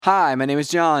Hi, my name is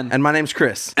John. And my name's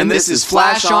Chris. And this is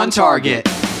Flash on Target.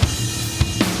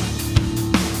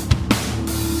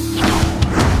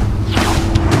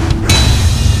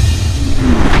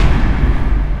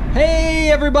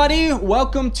 Hey, everybody.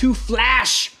 Welcome to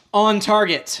Flash on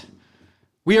Target.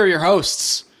 We are your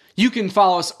hosts. You can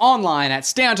follow us online at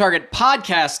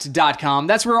stayontargetpodcast.com.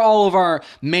 That's where all of our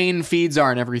main feeds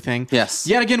are and everything. Yes.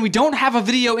 Yet again, we don't have a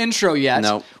video intro yet.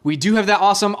 Nope. We do have that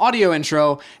awesome audio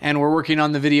intro, and we're working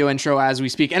on the video intro as we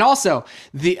speak. And also,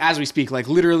 as we speak, like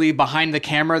literally behind the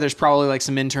camera, there's probably like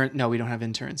some intern. No, we don't have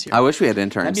interns here. I wish we had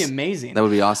interns. That'd be amazing. That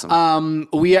would be awesome.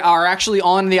 We are actually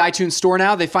on the iTunes store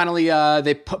now. They finally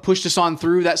pushed us on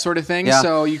through that sort of thing. Yeah.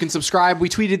 So you can subscribe. We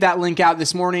tweeted that link out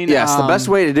this morning. Yes, the best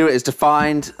way to do it is to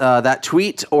find that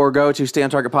tweet or go to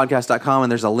stayontargetpodcast.com,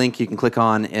 and there's a link you can click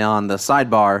on the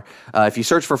sidebar. If you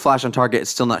search for Flash on Target, it's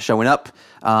still not showing up.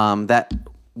 That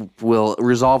will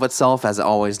resolve itself as it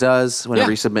always does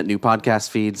whenever you submit new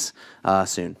podcast feeds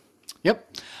soon.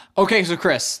 Yep. Okay, so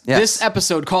Chris, Yes. this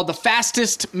episode called The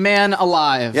Fastest Man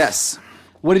Alive. Yes.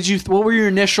 What were your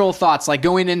initial thoughts? Like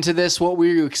going into this, what were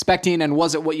you expecting, and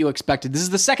was it what you expected? This is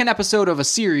the second episode of a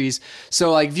series,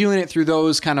 so like viewing it through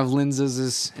those kind of lenses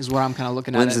is what I'm kind of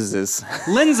looking at. Lenses. How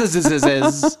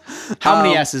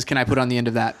many S's can I put on the end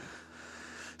of that?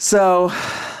 So,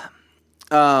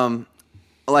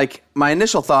 like my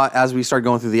initial thought as we started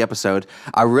going through the episode,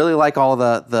 I really like all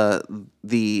the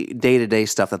day-to-day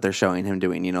stuff that they're showing him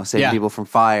doing, saving people from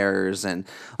fires and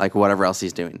like whatever else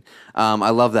he's doing. I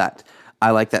love that. I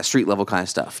like that street level kind of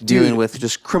stuff, dealing with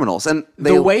just criminals, and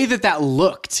the way that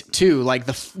looked too, like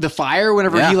the fire.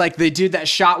 Whenever they did that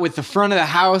shot with the front of the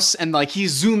house, and like he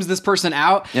zooms this person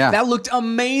out, that looked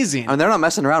amazing. I mean, they're not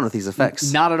messing around with these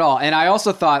effects, not at all. And I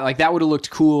also thought like that would have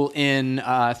looked cool in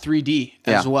 3D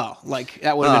as well. Like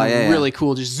that would have been really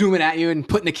cool, just zooming at you and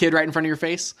putting the kid right in front of your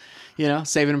face,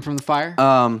 saving him from the fire.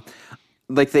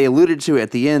 Like they alluded to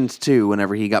at the end too,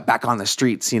 whenever he got back on the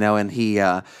streets, and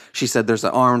she said there's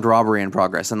an armed robbery in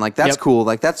progress, and like that's cool.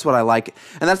 Like that's what I like,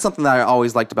 and that's something that I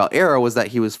always liked about Arrow was that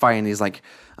he was fighting these like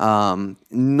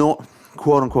no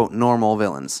quote unquote normal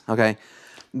villains. Okay,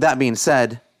 that being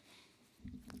said,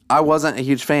 I wasn't a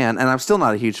huge fan, and I'm still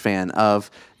not a huge fan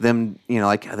of them.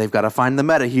 Like they've got to find the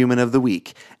meta-human of the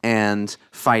week and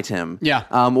fight him. Yeah.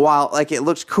 While like it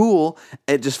looked cool,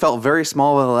 it just felt very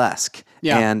Smallville-esque.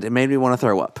 Yeah. And it made me want to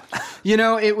throw up.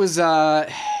 It was, I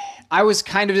was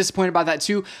kind of disappointed about that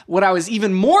too. What I was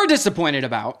even more disappointed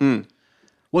about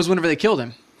was whenever they killed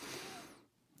him.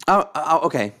 Oh,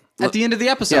 okay. At the end of the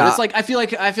episode, it's like I feel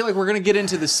like we're gonna get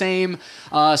into the same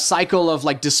cycle of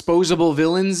like disposable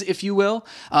villains, if you will,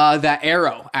 that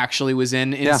Arrow actually was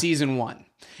in season 1,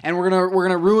 and we're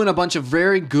gonna ruin a bunch of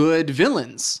very good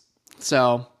villains.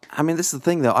 So I mean, this is the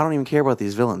thing though. I don't even care about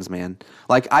these villains, man.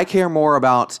 Like I care more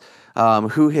about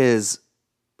who his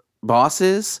boss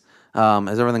is.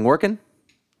 Is everything working?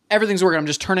 Everything's working. I'm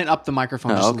just turning up the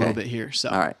microphone a little bit here. So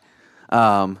all right.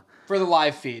 For the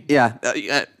live feed. Yeah.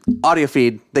 Audio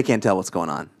feed, they can't tell what's going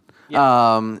on.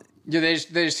 Yeah. They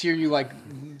just hear you like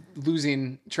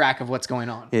losing track of what's going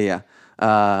on. Yeah.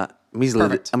 I'm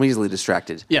easily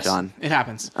distracted, yes, John. It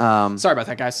happens. Sorry about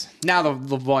that, guys. Now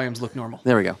the volumes look normal.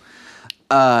 There we go.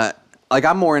 Like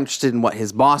I'm more interested in what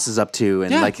his boss is up to,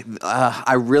 and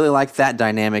I really like that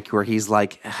dynamic where he's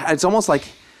like, it's almost like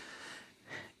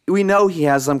we know he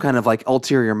has some kind of like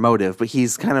ulterior motive, but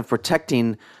he's kind of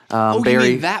protecting Barry. You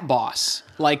mean that boss,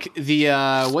 like the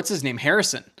what's his name,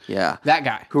 Harrison? Yeah, that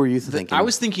guy. Who are you thinking? I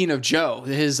was thinking of Joe,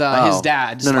 his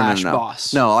dad slash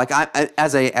boss. No, like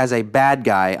as a bad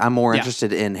guy, I'm more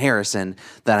interested in Harrison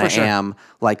than I am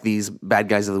like these bad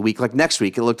guys of the week. Like next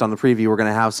week, it looked on the preview, we're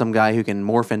gonna have some guy who can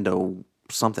morph into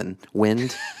something,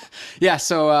 wind. Yeah.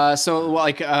 So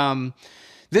like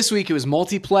this week it was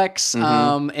Multiplex.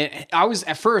 I was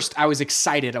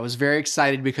excited. I was very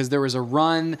excited because there was a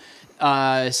run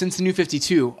since the New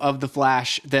 52 of The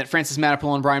Flash that Francis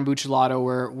Manapul and Brian Buccellato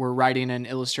were writing and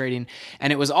illustrating,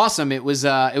 and it was awesome. It was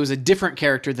a different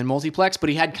character than Multiplex, but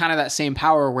he had kind of that same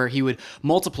power where he would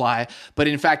multiply, but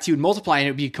in fact he would multiply and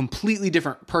it would be a completely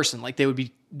different person. Like they would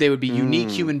be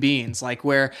unique human beings, like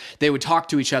where they would talk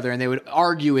to each other and they would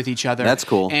argue with each other. That's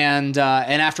cool. And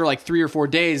after like 3 or 4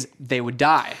 days, they would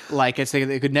die. Like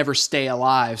they could never stay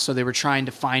alive. So they were trying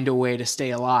to find a way to stay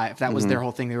alive. That was their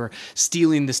whole thing. They were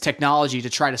stealing this technology to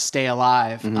try to stay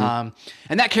alive.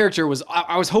 And that character was,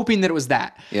 I was hoping that it was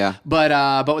that. Yeah.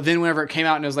 But then whenever it came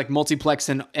out and it was like Multiplex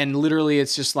and literally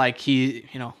it's just like he,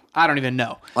 I don't even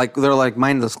know. Like they're like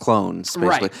mindless clones,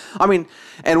 basically. Right. I mean,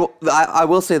 and I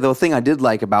will say the thing I did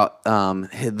like about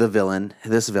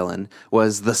this villain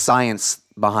was the science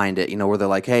behind it, where they're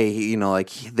like, hey, like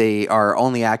they are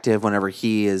only active whenever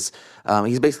he is,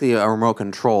 he's basically a remote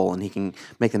control and he can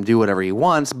make them do whatever he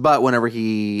wants, but whenever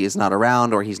he is not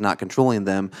around or he's not controlling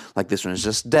them, like this one is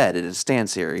just dead. It just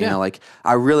stands here. Like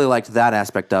I really liked that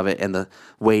aspect of it and the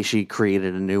way she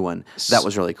created a new one. That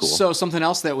was really cool. So something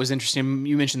else that was interesting,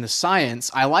 you mentioned the science.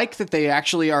 I like that they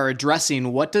actually are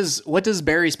addressing what does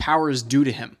Barry's powers do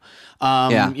to him?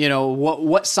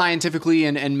 What scientifically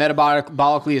and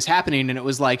metabolically is happening. And it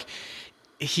was like,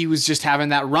 he was just having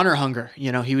that runner hunger,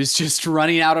 he was just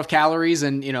running out of calories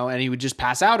and he would just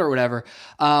pass out or whatever.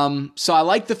 So I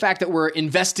like the fact that we're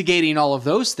investigating all of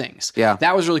those things. Yeah.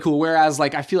 That was really cool. Whereas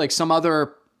like, I feel like some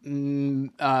other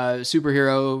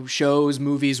superhero shows,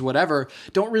 movies, whatever,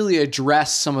 don't really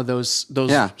address some of those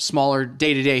smaller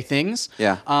day-to-day things.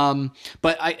 Yeah.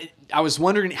 But I was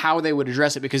wondering how they would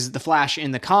address it, because the Flash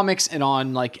in the comics and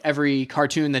on like every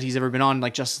cartoon that he's ever been on,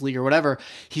 like Justice League or whatever,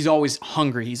 he's always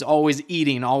hungry. He's always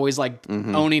eating, always like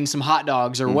owning some hot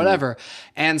dogs or whatever.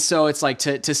 And so it's like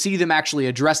to see them actually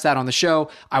address that on the show,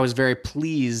 I was very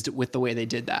pleased with the way they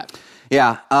did that.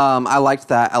 Yeah. I liked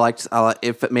that. I liked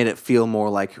if it made it feel more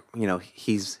like,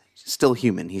 he's still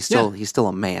human. He's still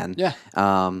a man. Yeah.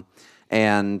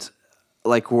 And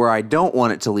like where I don't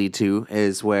want it to lead to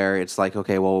is where it's like,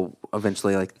 okay, well,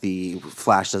 eventually like the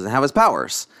Flash doesn't have his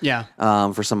powers. Yeah.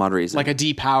 For some odd reason. Like a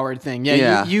depowered thing.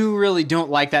 Yeah. You really don't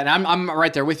like that. And I'm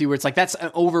right there with you where it's like, that's an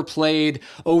overplayed,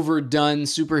 overdone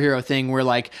superhero thing where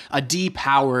like a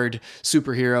depowered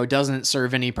superhero doesn't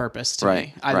serve any purpose to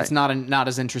me. It's not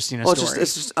as interesting a story.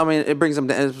 It's just, I mean, it brings them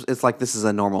to, it's like, this is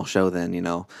a normal show then,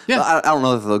 Yeah. I don't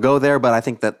know if they'll go there, but I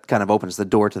think that kind of opens the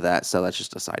door to that. So that's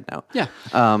just a side note. Yeah.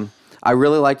 I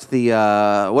really liked the.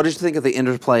 What did you think of the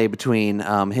interplay between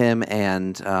him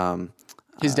and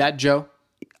his dad, Joe?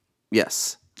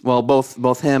 Yes. Well,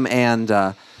 both him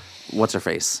and what's her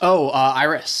face? Oh,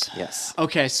 Iris. Yes.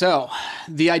 Okay, so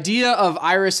the idea of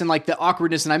Iris and like the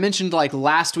awkwardness, and I mentioned like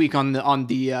last week on the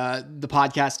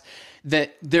podcast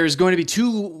that there's going to be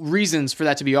two reasons for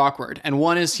that to be awkward, and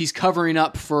one is he's covering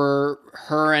up for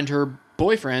her and her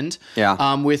boyfriend.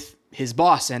 Yeah. With his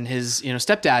boss and his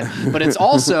stepdad, but it's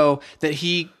also that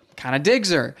he kind of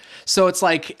digs her. So it's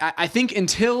like I think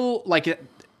until like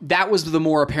that was the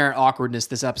more apparent awkwardness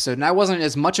this episode, and I wasn't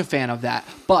as much a fan of that.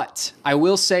 But I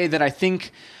will say that I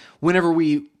think whenever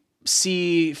we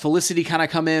see Felicity kind of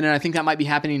come in, and I think that might be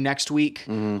happening next week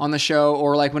on the show,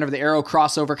 or like whenever the Arrow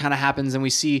crossover kind of happens and we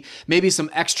see maybe some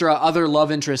extra other love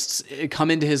interests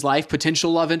come into his life,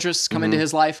 potential love interests come into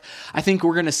his life, I think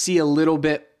we're going to see a little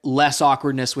bit less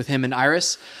awkwardness with him and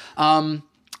Iris.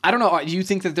 I don't know. Do you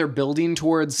think that they're building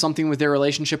towards something with their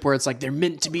relationship where it's like they're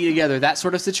meant to be together, that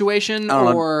sort of situation?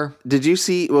 Or did you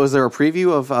see? Was there a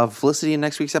preview of Felicity in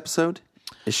next week's episode?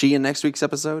 Is she in next week's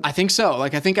episode? I think so.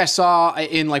 Like I think I saw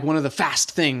in like one of the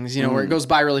fast things, where it goes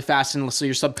by really fast, and so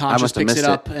your subconscious picks it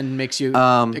up and makes you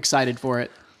excited for it.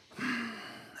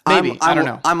 Maybe. I don't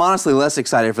know. I'm honestly less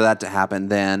excited for that to happen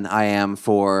than I am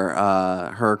for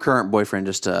her current boyfriend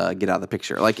just to get out of the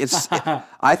picture. Like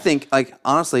I think like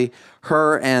honestly,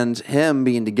 her and him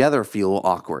being together feel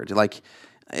awkward. Like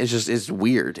it's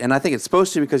weird. And I think it's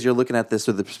supposed to, because you're looking at this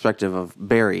through the perspective of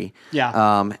Barry.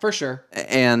 Yeah. For sure.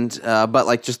 And but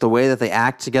like just the way that they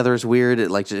act together is weird.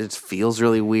 It feels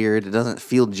really weird. It doesn't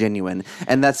feel genuine.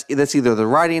 And that's either the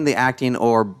writing, the acting,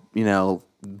 or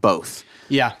both.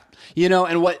 Yeah.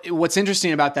 And what's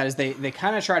interesting about that is they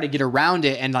kind of try to get around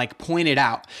it and like point it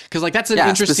out. Cause like that's an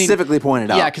interesting, specifically point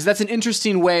it out. Yeah. Cause that's an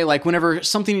interesting way. Like whenever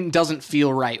something doesn't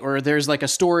feel right, or there's like a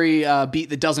story beat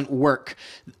that doesn't work,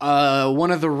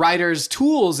 one of the writer's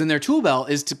tools in their tool belt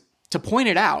is to point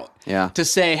it out. Yeah. To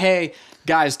say, hey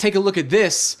guys, take a look at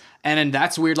this. And then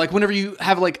that's weird. Like whenever you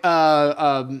have like,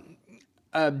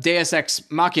 Deus Ex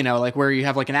Machina, like where you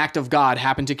have like an act of God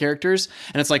happen to characters,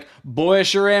 and it's like, boy, I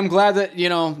sure am glad that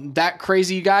that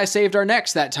crazy guy saved our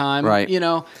necks that time, right?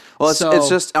 Well, it's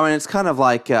just, I mean, it's kind of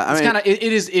like,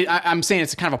 I'm saying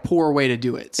it's kind of a poor way to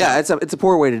do it. So. Yeah, it's a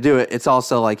poor way to do it. It's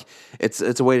also like it's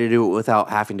a way to do it without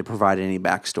having to provide any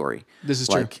backstory. This is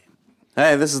like, true.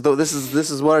 Hey, this is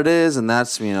what it is, and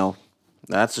that's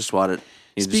that's just what it.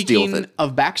 You Speaking just deal with it.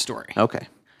 of backstory, okay.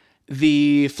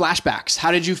 The flashbacks.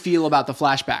 How did you feel about the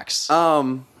flashbacks?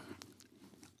 Are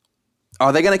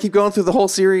they going to keep going through the whole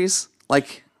series?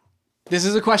 Like, This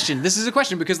is a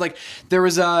question. Because like there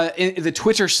was in the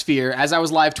Twitter sphere, as I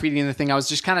was live tweeting the thing, I was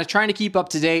just kind of trying to keep up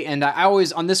to date. And I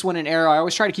always, on this one in Arrow, I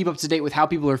always try to keep up to date with how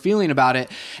people are feeling about it.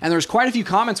 And there's quite a few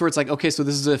comments where it's like, okay, so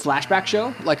this is a flashback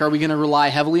show. Like, are we going to rely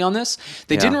heavily on this?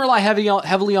 They didn't rely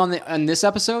heavily on this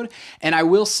episode. And I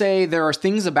will say there are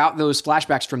things about those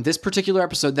flashbacks from this particular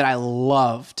episode that I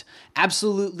loved,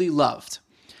 absolutely loved.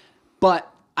 But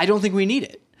I don't think we need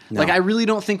it. No. Like, I really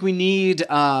don't think we need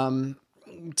to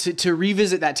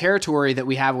revisit that territory that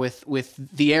we have with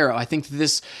the Arrow. I think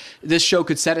this show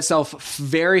could set itself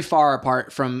very far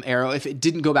apart from Arrow if it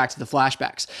didn't go back to the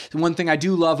flashbacks. The one thing I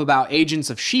do love about Agents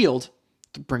of S.H.I.E.L.D.,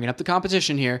 bringing up the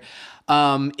competition here,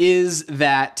 is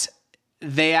that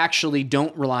they actually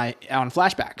don't rely on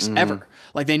flashbacks ever.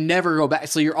 Like, they never go back.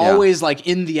 So you're always like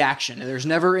in the action. There's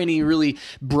never any really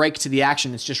break to the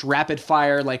action. It's just rapid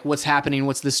fire, like what's happening,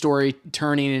 what's the story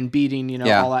turning and beating,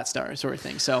 all that sort of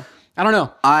thing. So I don't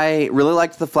know. I really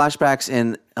liked the flashbacks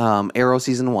in Arrow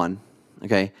Season 1.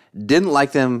 Okay. Didn't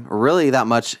like them really that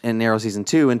much in Arrow Season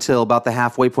 2 until about the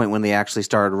halfway point when they actually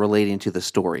started relating to the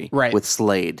story with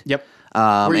Slade. Yep.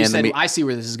 Where you said, I see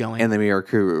where this is going. And the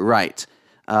Mirakuru, right.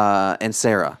 And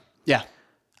Sarah. Yeah.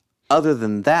 Other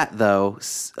than that, though,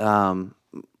 Season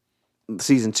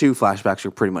 2 flashbacks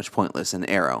are pretty much pointless in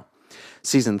Arrow.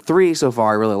 Season 3, so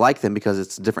far, I really like them because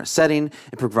it's a different setting.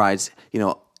 It provides,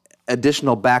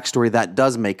 additional backstory that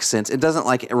does make sense. It doesn't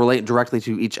relate directly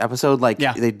to each episode like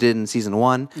they did in Season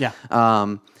 1. Yeah.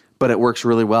 But it works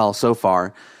really well so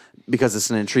far because it's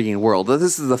an intriguing world.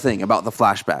 This is the thing about the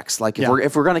flashbacks. Like,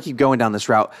 if we're going to keep going down this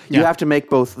route, you have to make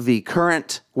both the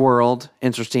current world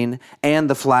interesting and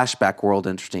the flashback world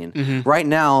interesting. Mm-hmm. Right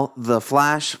now, the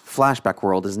flashback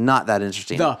world is not that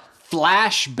interesting. The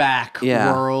flashback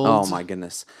world. Oh my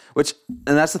goodness. And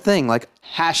that's the thing. Like,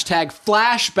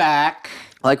 #flashback.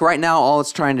 Like, right now, all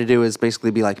it's trying to do is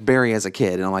basically be like Barry as a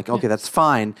kid. And I'm like, okay, that's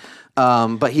fine.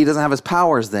 But he doesn't have his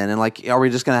powers then. And like, are we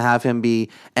just going to have him be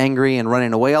angry and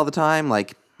running away all the time?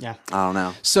 Like, I don't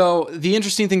know. So the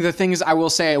interesting thing, the things I will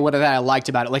say, that I liked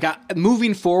about it, like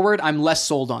moving forward, I'm less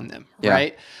sold on them,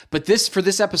 right? But for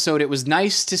this episode, it was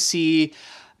nice to see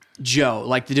Joe,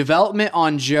 like the development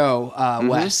on Joe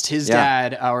West, his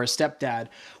dad or stepdad,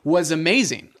 was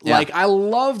amazing. Yeah. Like, I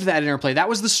loved that interplay. That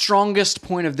was the strongest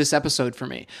point of this episode for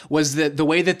me, was the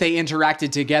way that they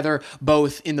interacted together,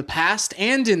 both in the past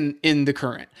and in the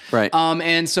current. Right.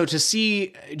 And so to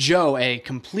see Joe, a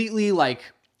completely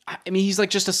he's like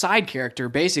just a side character,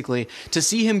 basically, to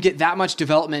see him get that much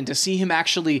development, to see him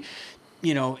actually,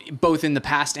 both in the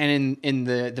past and in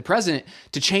the present,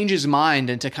 to change his mind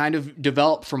and to kind of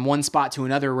develop from one spot to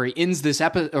another, where he ends this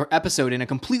episode in a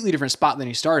completely different spot than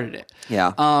he started it.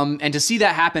 Yeah. And to see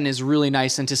that happen is really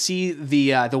nice. And to see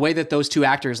the way that those two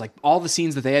actors, like all the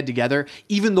scenes that they had together,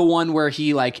 even the one where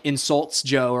he like insults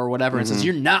Joe or whatever and says,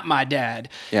 "You're not my dad."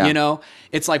 Yeah.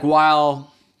 It's like,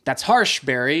 while that's harsh,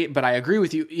 Barry, but I agree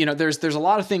with you. There's a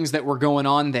lot of things that were going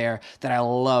on there that I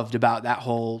loved about that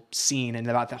whole scene and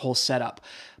about that whole setup.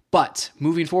 But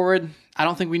moving forward, I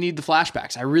don't think we need the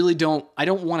flashbacks. I really don't. I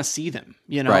don't want to see them.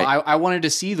 Right. I wanted to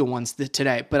see the ones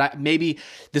today, but maybe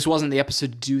this wasn't the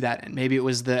episode to do that in. Maybe it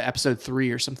was the episode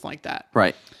 3 or something like that.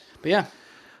 Right. But yeah.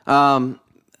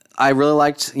 I really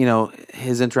liked,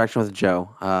 his interaction with Joe.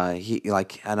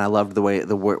 And I loved the way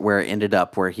where it ended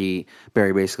up, where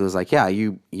Barry basically was like, "Yeah,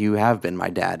 you have been my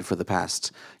dad for the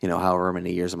past, however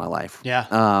many years of my life." Yeah.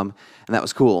 And that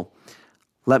was cool.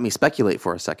 Let me speculate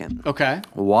for a second. Okay.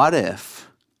 What if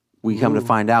we come to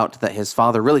find out that his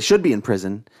father really should be in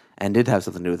prison and did have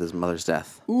something to do with his mother's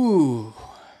death? Ooh.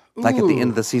 Like at the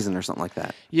end of the season or something like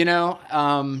that.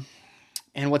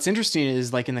 And what's interesting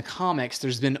is, like, in the comics,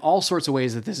 there's been all sorts of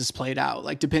ways that this is played out.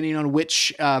 Like, depending on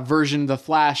which version of the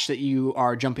Flash that you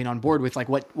are jumping on board with, like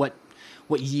what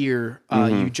year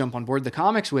you jump on board the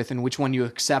comics with, and which one you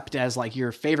accept as like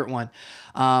your favorite one.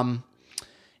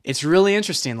 It's really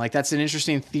interesting. Like, that's an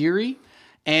interesting theory,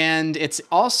 and it's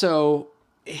also,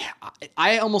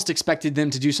 I almost expected them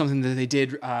to do something that they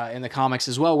did in the comics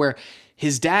as well, where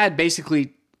his dad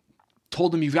basically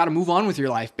told him, "You've got to move on with your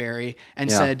life, Barry," and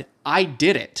said, "I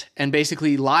did it," and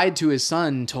basically lied to his son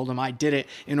and told him, "I did it,"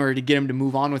 in order to get him to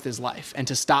move on with his life and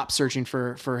to stop searching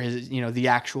for his, the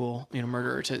actual,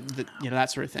 murderer, that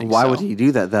sort of thing. Why would he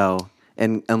do that though?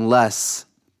 And unless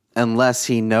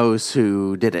he knows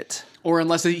who did it. Or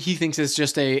unless he thinks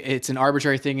it's an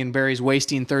arbitrary thing and Barry's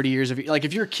wasting 30 years of, like,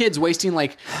 if your kid's wasting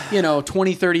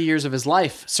 20, 30 years of his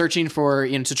life searching for,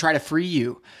 to try to free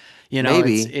you.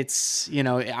 Maybe it's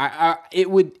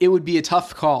it would be a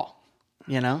tough call,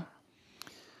 I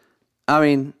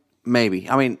mean, maybe.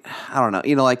 I mean, I don't know.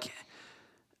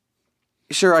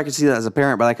 sure, I could see that as a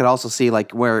parent, but I could also see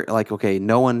like where like, okay,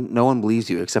 no one believes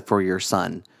you except for your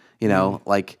son, you know,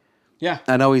 like, Yeah.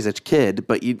 I know he's a kid,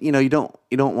 but you know, you don't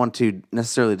want to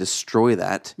necessarily destroy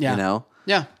that, Yeah. you know?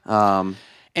 Yeah.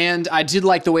 And I did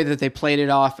like the way that they played it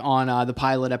off on the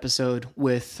pilot episode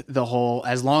with the whole,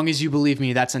 as long as you believe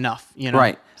me, that's enough, you know?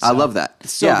 Right. So, I love that.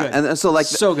 so yeah. good. And so like,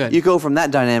 So good. you go from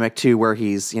that dynamic to where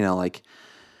he's, you know, like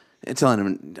telling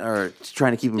him or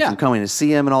trying to keep him Yeah. from coming to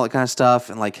see him and all that kind of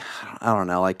stuff. And like, I don't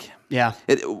know, like, Yeah.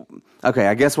 okay,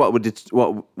 I guess what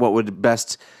would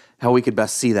best, how we could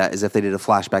best see that is if they did a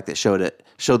flashback that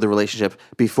showed the relationship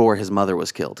before his mother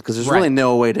was killed, because there's really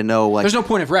no way to know. Like, There's no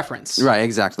point of reference. right,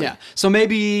 exactly. Yeah. So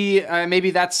maybe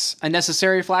that's a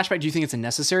necessary flashback. Do you think it's a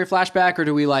necessary flashback, or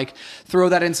do we like throw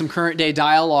that in some current day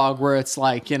dialogue where it's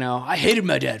like, you know, I hated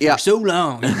my dad for so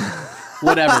long.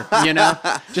 Whatever, you know,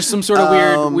 just some sort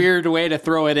of weird way to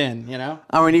throw it in, you know.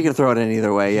 I mean, you can throw it in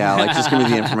either way. Yeah, like just give me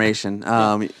the information.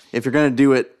 If you're gonna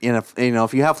do it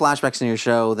if you have flashbacks in your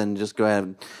show, then just go ahead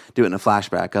and do it in a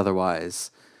flashback.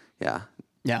 Otherwise, yeah.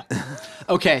 Yeah.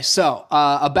 Okay. So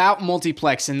about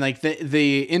multiplex and like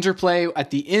the interplay at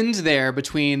the end there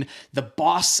between the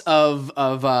boss of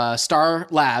Star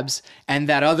Labs and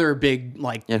that other big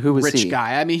like who was rich he?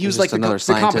 guy. I mean, he was Just like another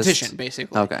the competition scientist?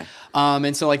 basically. Okay.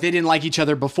 And so like they didn't like each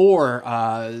other before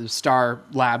Star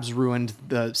Labs ruined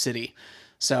the city.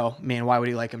 So, man, why would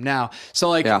he like him now? So,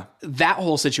 like, that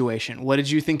whole situation, what did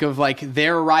you think of, like,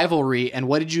 their rivalry, and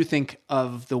what did you think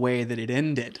of the way that it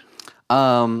ended?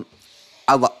 I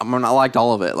liked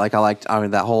all of it. Like,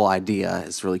 that whole idea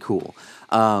is really cool.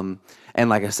 And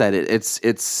like I said,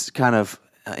 it's kind of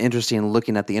interesting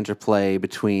looking at the interplay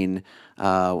between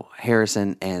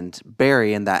Harrison and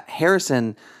Barry, and that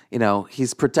Harrison, you know,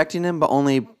 he's protecting him, but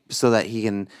only so that he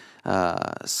can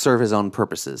serve his own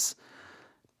purposes.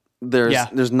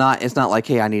 It's not like,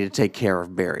 hey, I need to take care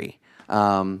of Barry.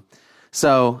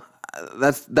 So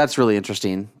that's really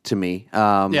interesting to me.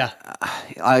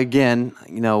 Again,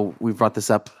 you know, we brought this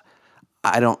up.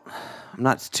 I'm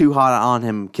not too hot on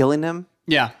him killing him.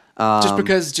 Yeah. Just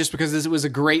because this was a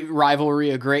great rivalry,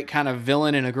 a great kind of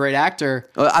villain, and a great actor.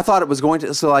 I thought it was going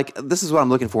to. So, like, this is what I'm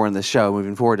looking for in this show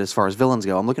moving forward as far as villains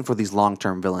go. I'm looking for these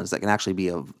long-term villains that can actually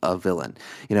be a villain.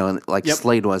 You know, like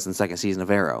Slade was in second season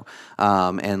of Arrow,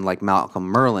 and like Malcolm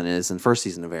Merlin is in first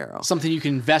season of Arrow. Something you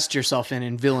can invest yourself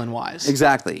in villain-wise.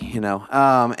 Exactly. You know,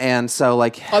 and so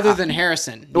like other than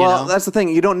Harrison. You know? That's the thing.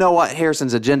 You don't know what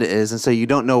Harrison's agenda is, and so you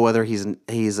don't know whether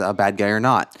he's a bad guy or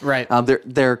not. Right.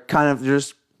 They're kind of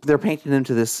just. They're painted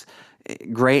into this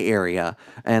gray area,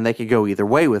 and they could go either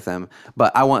way with them.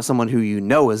 But I want someone who you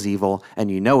know is evil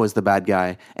and you know is the bad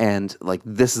guy, and like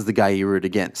this is the guy you root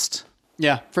against.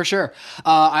 Yeah, for sure.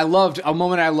 I loved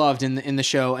in the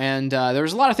show, and there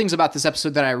was a lot of things about this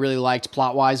episode that I really liked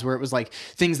plot wise, where it was like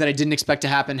things that I didn't expect to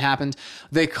happened.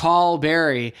 They call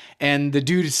Barry, and the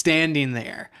dude is standing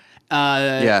there.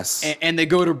 Yes. And they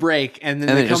go to break, and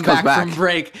then they come back from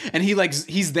break, and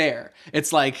he's there.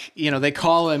 It's like, you know, they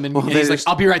call him, and he's like,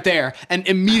 I'll be right there. And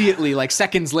immediately, like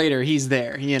seconds later, he's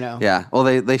there, you know? Yeah. Well,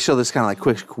 they show this kind of like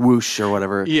quick whoosh or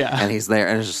whatever. Yeah. And he's there,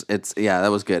 and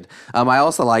that was good. I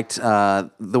also liked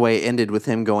the way it ended with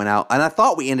him going out, and I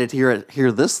thought we ended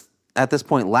at this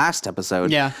point last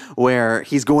episode, where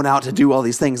he's going out to do all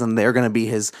these things, and they're going to be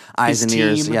his eyes and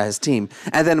ears, his team.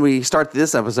 And then we start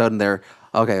this episode, and they're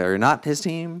not his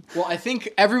team. Well, I think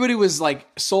everybody was like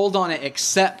sold on it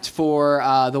except for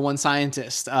the one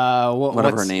scientist.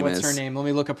 Whatever her name is. What's her name? Let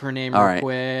me look up her name real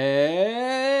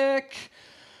quick.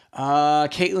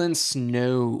 Caitlin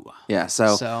Snow. Yeah.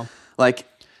 So like,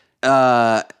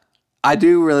 I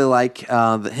do really like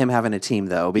him having a team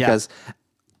though, because.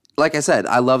 Like I said,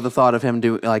 I love the thought of him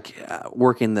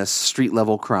working this street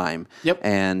level crime,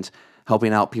 and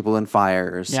helping out people in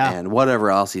fires, and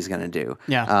whatever else he's going to do.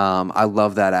 I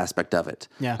love that aspect of it.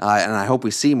 And I hope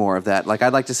we see more of that. Like,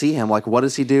 I'd like to see him. Like, what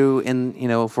does he do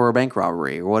for a bank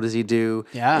robbery, or what does he do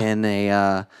in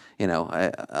a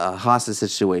hostage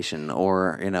situation,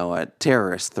 or a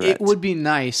terrorist threat? It would be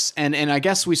nice, and I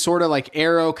guess we sort of like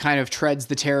Arrow kind of treads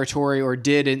the territory, or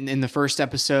did in the first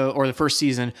episode or the first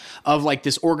season of like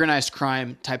this organized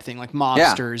crime type thing, like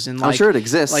mobsters, and like, I'm sure it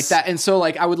exists like that. And so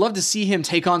like I would love to see him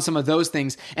take on some of those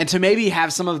things, and to maybe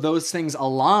have some of those things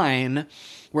align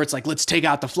where it's like, let's take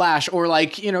out the Flash, or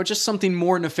like, just something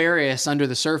more nefarious under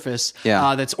the surface.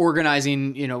 Yeah. That's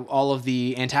organizing, all of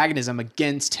the antagonism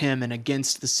against him and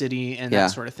against the city and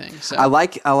that sort of thing. So I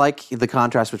like the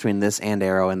contrast between this and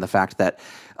Arrow, and the fact that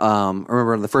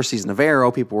remember in the first season of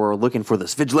Arrow, people were looking for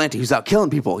this vigilante who's out killing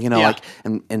people,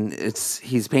 and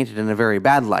he's painted in a very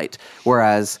bad light.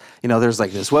 Whereas, there's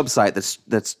like this website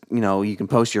that's you can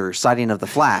post your sighting of the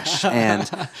Flash, and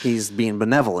he's being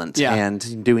benevolent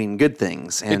and doing good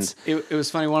things. And it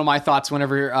was funny. One of my thoughts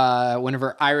whenever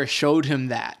Iris showed him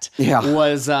that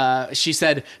was she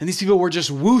said, and these people were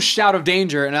just whooshed out of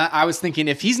danger. And I was thinking,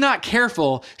 if he's not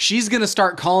careful, she's gonna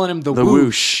start calling him the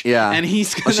whoosh. Yeah, and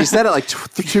he's gonna, she said it like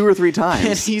 2 or 3 times.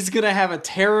 And he's going to have a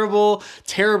terrible,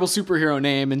 terrible superhero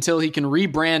name until he can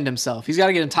rebrand himself. He's got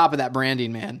to get on top of that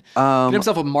branding, man. Get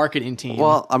himself a marketing team.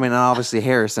 Well, I mean, obviously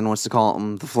Harrison wants to call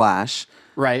him the Flash.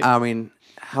 Right. I mean,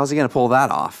 how's he going to pull that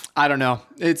off? I don't know.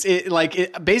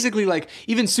 Basically like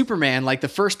even Superman, like the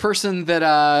first person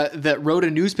that wrote a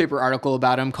newspaper article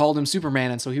about him called him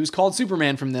Superman. And so he was called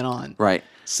Superman from then on. Right.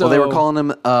 So they were calling him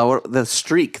the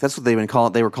Streak. That's what they've been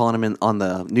calling. They were calling him on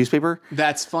the newspaper.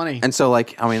 That's funny. And so,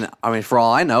 like, I mean, for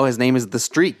all I know, his name is the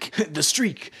Streak. The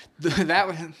Streak.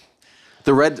 The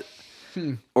red,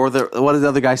 or what did the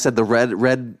other guy said? The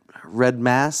red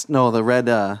mask? No, the red.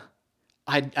 I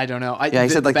don't know. He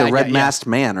said like the red masked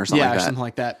man or something like that. Something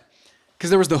like that. Because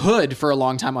there was the Hood for a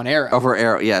long time on Arrow. Over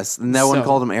Arrow, yes. No one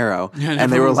called him Arrow,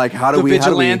 and they were like, "How do we?" The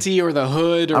vigilante or the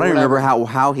Hood. Or I don't even whatever. remember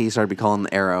how he started calling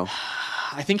the Arrow.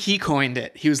 I think he coined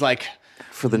it. He was like,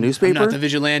 for the newspaper, I'm not the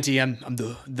vigilante. I'm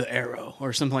the Arrow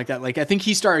or something like that. Like I think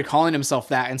he started calling himself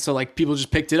that, and so like people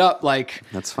just picked it up. Like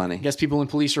that's funny. I guess people in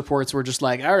police reports were just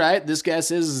like, all right, this guy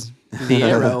is the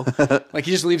Arrow. Like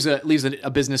he just leaves a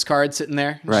business card sitting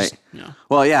there. Right. Just,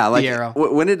 well, yeah. Like the Arrow.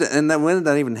 when did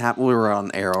that even happen? We were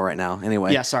on Arrow right now.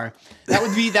 Anyway. Yeah. Sorry.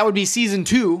 That would be season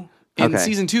 2. In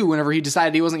season 2, whenever he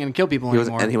decided he wasn't going to kill people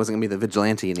anymore, and he wasn't going to be the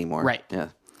vigilante anymore. Right. Yeah.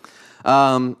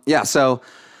 So.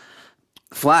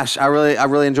 Flash, I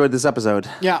really enjoyed this episode.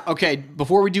 Yeah, okay.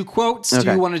 Before we do quotes,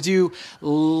 do you want to do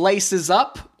laces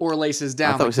up or laces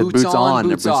down? I thought we said boots on,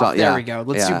 boots off. There we go.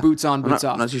 Let's do boots on, boots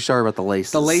off. I'm not too sure about the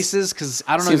laces. The laces, because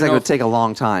I don't know. Seems like it would take a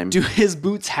long time. Do his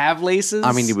boots have laces?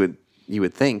 I mean, you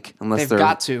would think, unless they're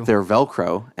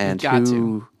Velcro, and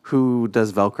who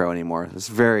does Velcro anymore?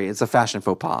 It's a fashion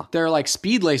faux pas. They're like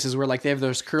speed laces where like they have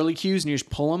those curly cues and you just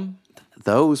pull them.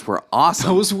 Those were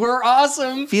awesome.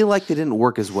 I feel like they didn't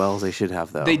work as well as they should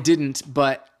have, though. They didn't,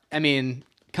 but I mean,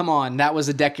 come on, that was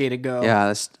a decade ago. Yeah,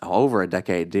 that's over a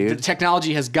decade, dude. The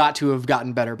technology has got to have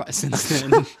gotten better since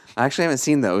then. I actually haven't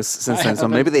seen those since then, so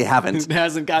maybe they haven't. It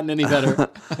hasn't gotten any better.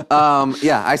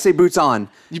 I say boots on.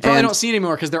 You probably don't see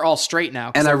anymore because they're all straight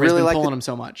now. And I really like pulling them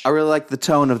so much. I really like the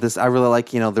tone of this. I really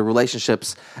like the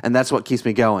relationships, and that's what keeps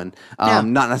me going.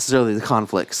 Not necessarily the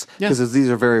conflicts, because these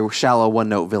are very shallow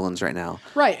one-note villains right now.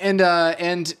 Right, and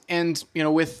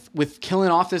with killing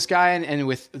off this guy and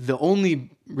with the only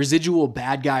residual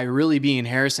bad guy really being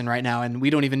Harrison right now, and we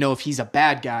don't even know if he's a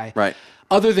bad guy. Right.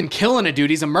 Other than killing a dude,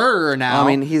 he's a murderer now. I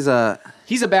mean, he's a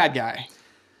bad guy.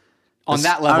 On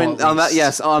that level, I mean, on that,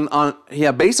 yes.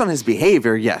 Based on his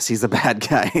behavior, yes, he's a bad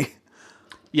guy.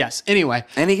 Yes. Anyway,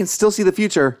 and he can still see the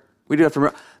future. We do have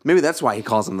to. Maybe that's why he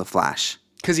calls him the Flash,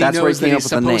 because he knows that he's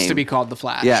supposed to be called the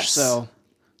Flash. Yes. So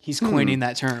he's coining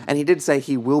that term. And he did say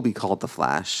he will be called the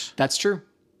Flash. That's true.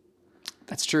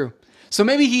 So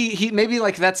maybe he maybe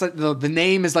like that's like the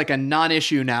name is like a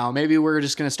non-issue now. Maybe we're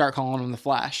just gonna start calling him the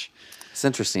Flash. It's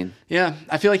interesting. Yeah,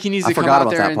 I feel like he needs to come out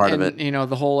there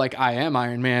and the whole like I am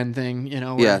Iron Man thing.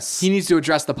 Yes, he needs to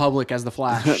address the public as the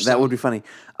Flash. That would be funny.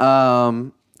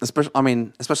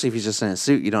 Especially if he's just in a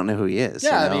suit, you don't know who he is.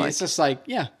 Yeah, I mean, it's just like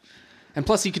and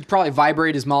plus he could probably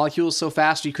vibrate his molecules so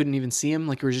fast you couldn't even see him,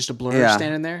 like he was just a blur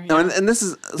standing there. No, and this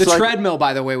is the treadmill,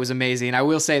 by the way, was amazing. I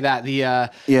will say that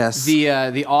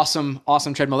the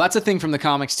awesome treadmill. That's a thing from the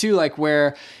comics too, like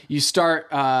where you start.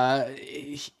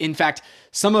 In fact,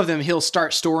 some of them he'll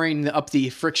start storing up the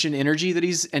friction energy that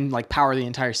he's and like power the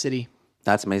entire city.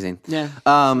 That's amazing. Yeah.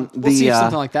 We'll see if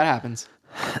something like that happens.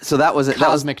 So that was it.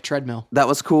 Cosmic treadmill. That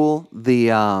was cool.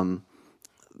 The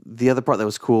other part that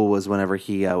was cool was whenever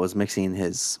he was mixing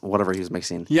whatever he was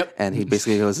mixing. Yep. And he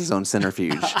basically was his own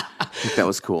centrifuge. I think that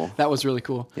was cool. That was really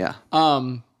cool. Yeah.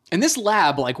 And this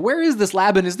lab, like, where is this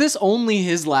lab? And is this only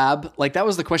his lab? Like, that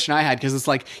was the question I had, because it's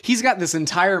like, he's got this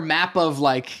entire map of,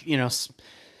 like,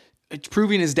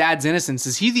 proving his dad's innocence.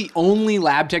 Is he the only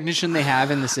lab technician they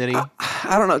have in the city?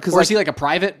 I don't know. Or is he like a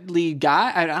privately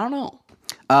guy? I don't know.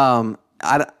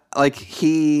 like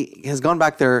he has gone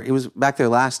back there. He was back there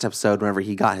last episode whenever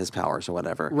he got his powers or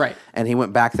whatever. Right. And he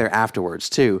went back there afterwards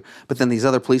too. But then these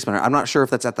other policemen I'm not sure if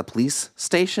that's at the police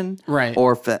station. Right.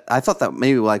 Or if I thought that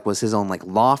maybe like was his own like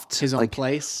loft. His own like,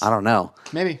 place. I don't know.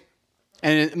 Maybe.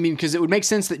 And I mean, because it would make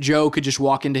sense that Joe could just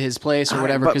walk into his place or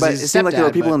whatever. But it seemed like there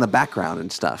were people in the background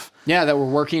and stuff. Yeah, that were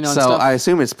working on so stuff. I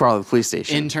assume it's probably the police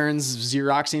station. Interns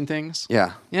Xeroxing things.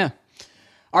 Yeah. Yeah.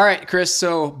 All right, Chris.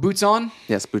 So boots on?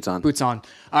 Yes, boots on. Boots on.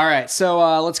 All right.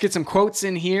 So let's get some quotes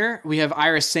in here. We have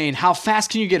Iris saying, "How fast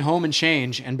can you get home and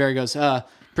change?" And Barry goes,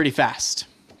 "Pretty fast."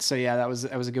 So yeah, that was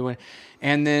a good one.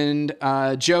 And then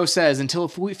Joe says, "Until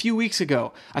a few weeks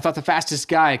ago, I thought the fastest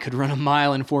guy could run a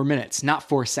mile in 4 minutes, not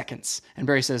 4 seconds." And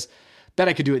Barry says, "Bet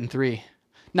I could do it in 3.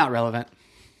 Not relevant."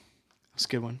 That's a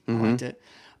good one. I liked it.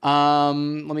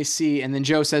 Let me see. And then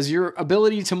Joe says, "Your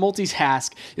ability to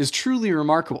multitask is truly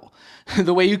remarkable.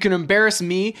 The way you can embarrass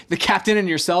me, the captain, and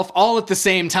yourself all at the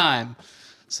same time."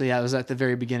 So yeah, it was at the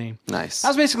very beginning. Nice. That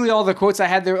was basically all the quotes I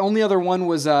had. The only other one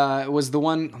was the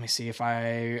one. Let me see if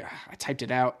I typed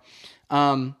it out.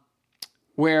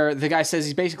 Where the guy says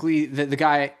he's basically the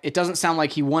guy. It doesn't sound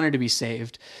like he wanted to be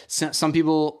saved. Some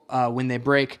people, when they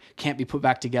break, can't be put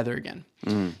back together again.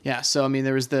 Yeah. So I mean,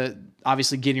 there was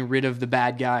obviously getting rid of the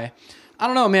bad guy. I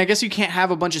don't know. I mean, I guess you can't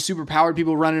have a bunch of superpowered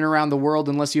people running around the world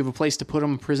unless you have a place to put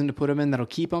them, a prison to put them in that'll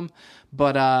keep them.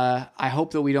 But I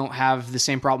hope that we don't have the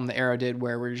same problem that Arrow did,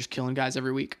 where we're just killing guys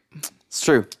every week. It's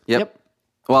true. Yep.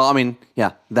 Well, I mean,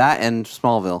 yeah, that and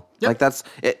Smallville. Yep. Like that's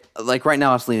it. Like right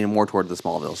now, it's leaning more toward the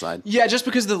Smallville side. Yeah, just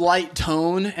because of the light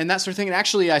tone and that sort of thing. And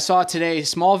actually, I saw today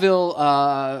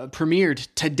Smallville premiered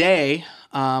today.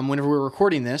 Whenever we were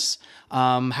recording this,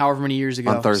 however many years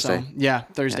ago. On Thursday. So, yeah,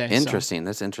 Thursday. Yeah, interesting.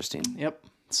 That's interesting. Yep.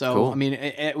 So, Cool. I mean,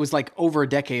 it was like over a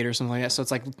decade or something like that. So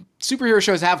it's like superhero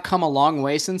shows have come a long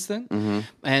way since then.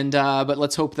 And but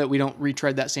let's hope that we don't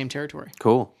retread that same territory.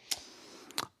 Cool.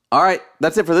 All right.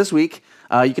 That's it for this week.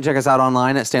 You can check us out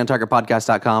online at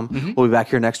stayontargetpodcast.com. We'll be back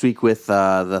here next week with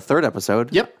the 3rd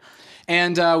episode. Yep.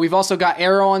 And we've also got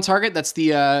Arrow on Target. That's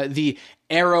the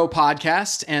Arrow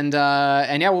podcast. And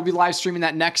yeah, we'll be live streaming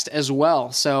that next as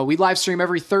well. So we live stream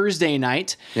every Thursday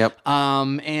night. Yep.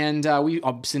 And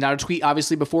I'll send out a tweet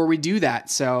obviously before we do that.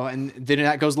 So, and then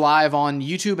that goes live on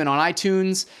YouTube and on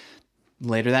iTunes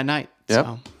later that night. Yep.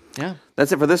 So, yeah.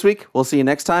 That's it for this week. We'll see you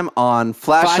next time on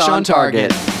Flash on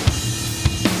Target.